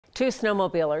Two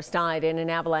snowmobilers died in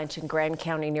an avalanche in Grand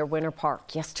County near Winter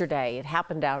Park yesterday. It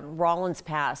happened out in Rollins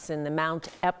Pass in the Mount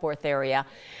Epworth area.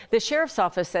 The sheriff's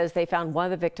office says they found one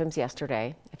of the victims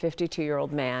yesterday, a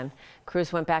 52-year-old man.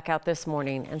 Crews went back out this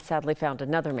morning and sadly found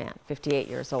another man, 58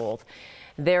 years old.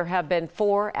 There have been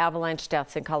 4 avalanche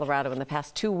deaths in Colorado in the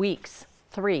past 2 weeks,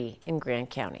 3 in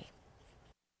Grand County.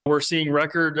 We're seeing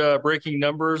record-breaking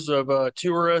numbers of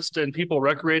tourists and people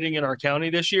recreating in our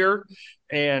county this year.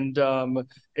 And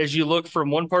as you look from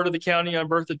one part of the county on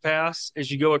Berthoud Pass, as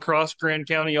you go across Grand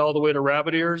County all the way to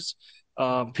Rabbit Ears,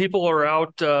 people are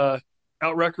out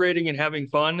recreating and having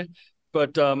fun.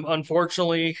 But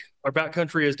unfortunately, our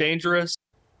backcountry is dangerous.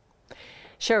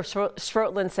 Sheriff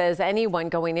Schroetland says anyone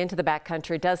going into the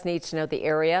backcountry does need to know the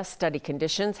area, study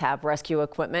conditions, have rescue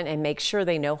equipment, and make sure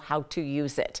they know how to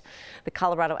use it. The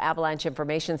Colorado Avalanche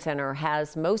Information Center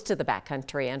has most of the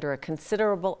backcountry under a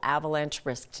considerable avalanche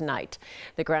risk tonight.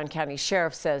 The Grand County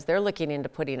Sheriff says they're looking into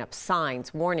putting up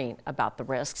signs warning about the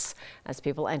risks as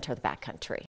people enter the backcountry.